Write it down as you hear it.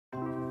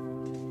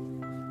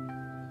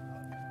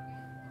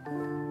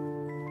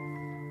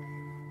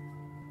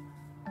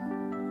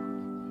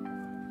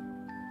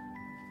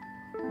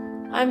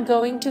I'm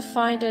going to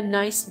find a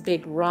nice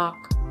big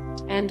rock,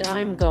 and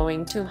I'm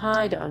going to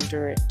hide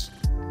under it.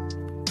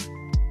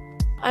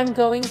 I'm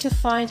going to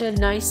find a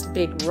nice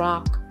big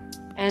rock,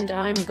 and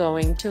I'm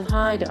going to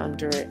hide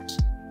under it.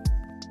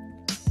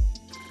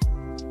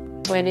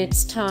 When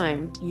it's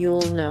time,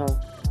 you'll know.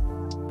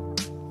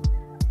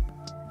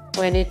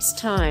 When it's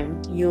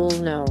time,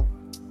 you'll know.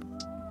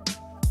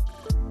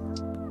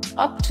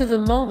 Up to the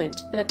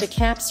moment that the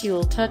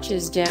capsule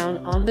touches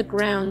down on the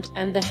ground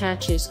and the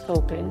hatches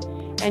open,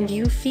 and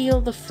you feel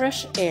the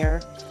fresh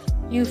air,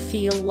 you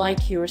feel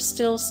like you're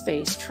still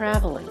space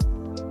traveling.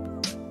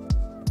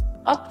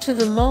 Up to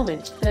the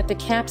moment that the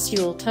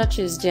capsule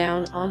touches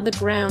down on the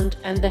ground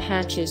and the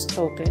hatches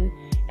open,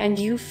 and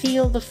you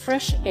feel the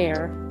fresh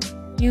air,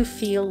 you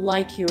feel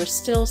like you're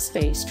still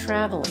space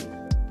traveling.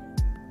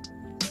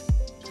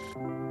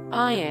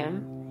 I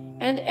am,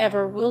 and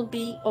ever will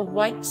be, a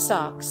White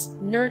Sox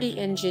nerdy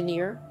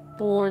engineer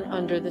born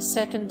under the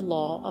second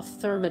law of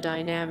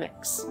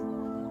thermodynamics.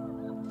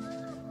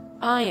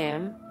 I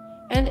am,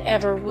 and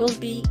ever will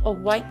be, a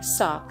White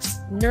Sox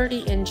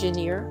nerdy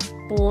engineer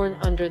born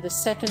under the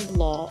second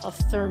law of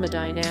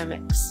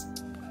thermodynamics.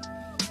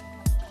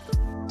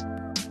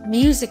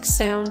 Music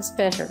sounds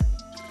better.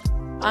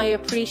 I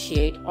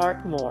appreciate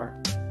art more.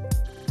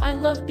 I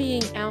love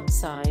being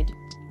outside,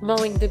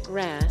 mowing the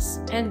grass,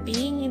 and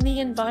being in the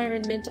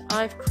environment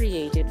I've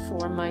created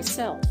for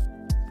myself.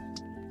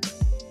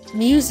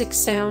 Music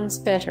sounds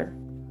better.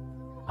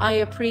 I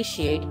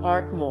appreciate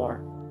art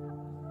more.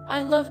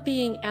 I love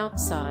being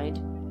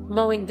outside,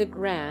 mowing the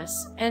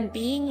grass, and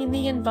being in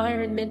the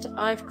environment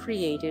I've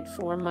created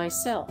for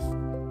myself.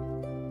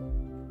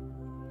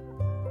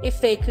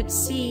 If they could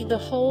see the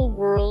whole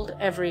world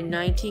every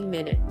 90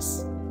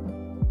 minutes,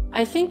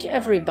 I think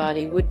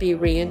everybody would be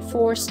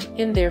reinforced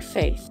in their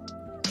faith.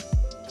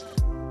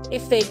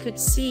 If they could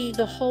see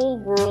the whole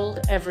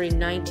world every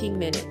 90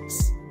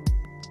 minutes,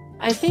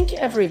 I think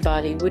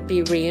everybody would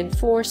be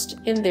reinforced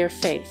in their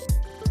faith.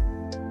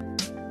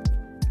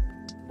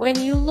 When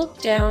you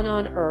look down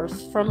on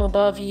Earth from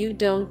above, you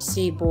don't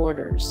see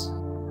borders.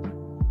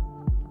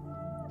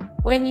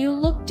 When you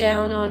look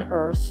down on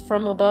Earth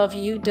from above,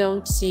 you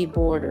don't see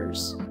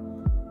borders.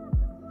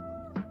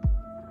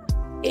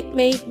 It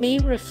made me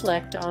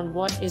reflect on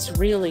what is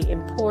really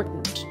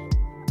important.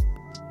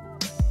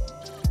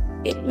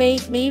 It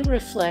made me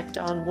reflect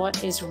on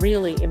what is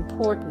really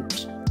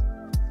important.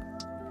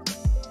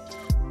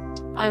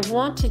 I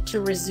wanted to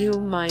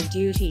resume my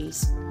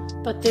duties,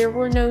 but there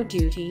were no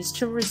duties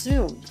to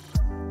resume.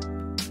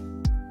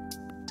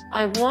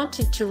 I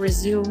wanted to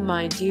resume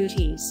my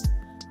duties,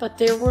 but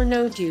there were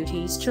no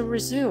duties to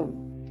resume.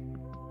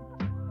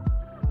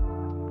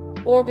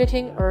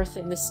 Orbiting Earth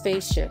in the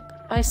spaceship,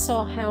 I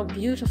saw how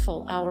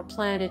beautiful our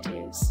planet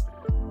is.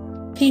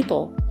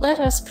 People, let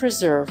us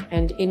preserve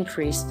and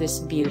increase this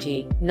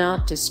beauty,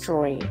 not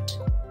destroy it.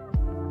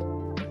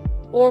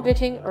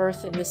 Orbiting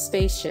Earth in the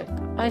spaceship,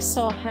 I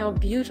saw how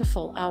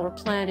beautiful our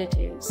planet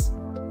is.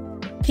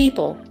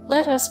 People,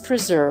 let us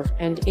preserve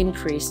and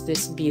increase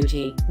this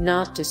beauty,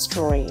 not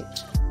destroy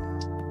it.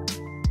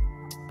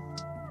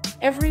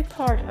 Every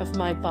part of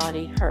my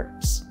body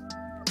hurts.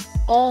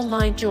 All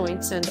my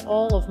joints and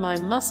all of my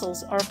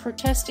muscles are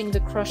protesting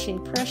the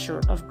crushing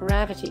pressure of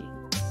gravity.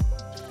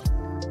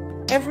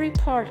 Every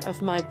part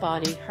of my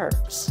body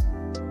hurts.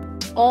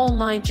 All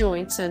my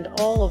joints and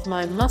all of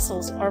my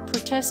muscles are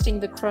protesting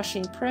the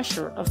crushing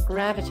pressure of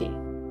gravity.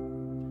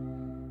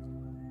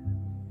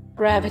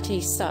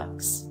 Gravity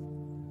sucks.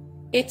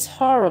 It's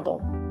horrible.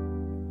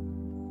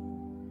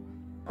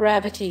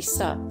 Gravity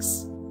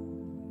sucks.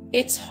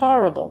 It's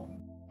horrible.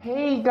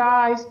 Hey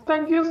guys,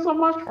 thank you so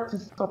much for the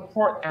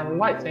support and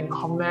likes and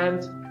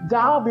comments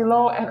down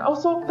below, and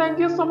also thank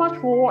you so much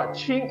for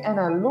watching, and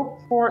I look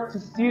forward to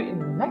see you in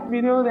the next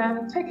video.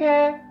 Then take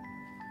care.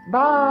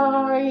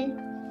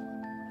 Bye.